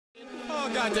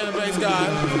Goddamn bass guy.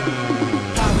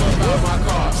 Hop up out my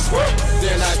car.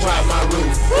 Then I drop my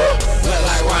roof. Look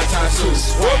like Wonton Soup.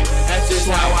 That's just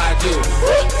how I do.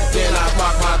 Then I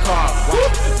park my car.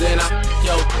 Then I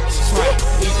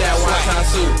eat that Wonton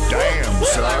Soup. Damn,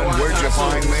 son, where'd you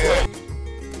find this?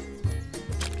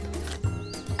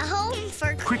 A home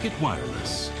for Cricket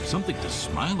Wireless. Something to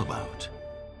smile about.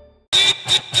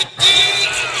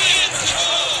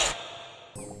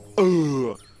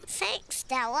 Thanks,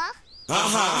 Stella.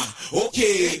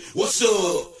 Okay, what's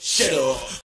up? Shut up.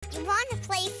 You wanna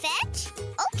play fetch?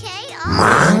 Okay,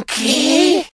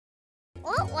 Monkey?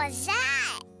 What was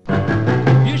that?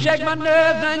 You shake my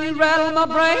nerves and you rattle my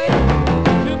brain.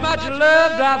 Too much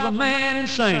love drives a man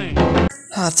insane.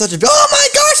 It's such a... Oh my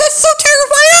gosh, that's so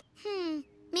terrifying!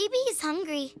 Maybe he's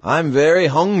hungry. I'm very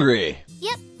hungry.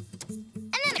 Yep. And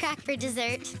then a crack for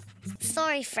dessert.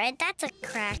 Sorry, Fred, that's a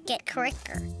crack at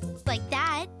Cricker. Like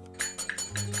that.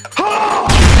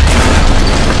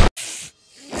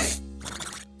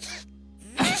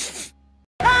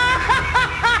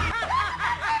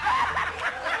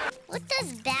 What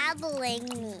does babbling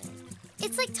mean?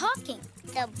 It's like talking.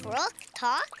 The brook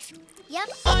talks? Yep.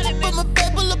 I put my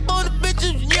babble up on the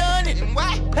bitches yawning.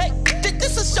 Why? Hey,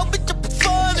 this is so bitch of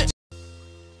performance.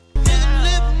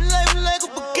 Living life like a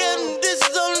beginning. This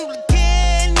is only beginning.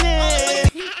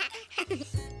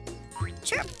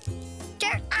 Chirp.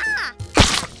 Chirp. Ah!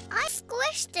 I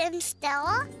squished him,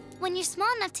 Stella. When you're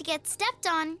small enough to get stepped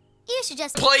on, you should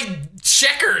just play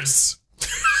checkers.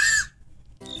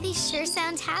 These sure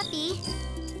sound happy.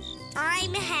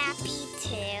 I'm happy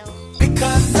too.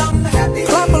 Because I'm happy.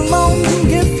 Clap along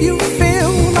if you feel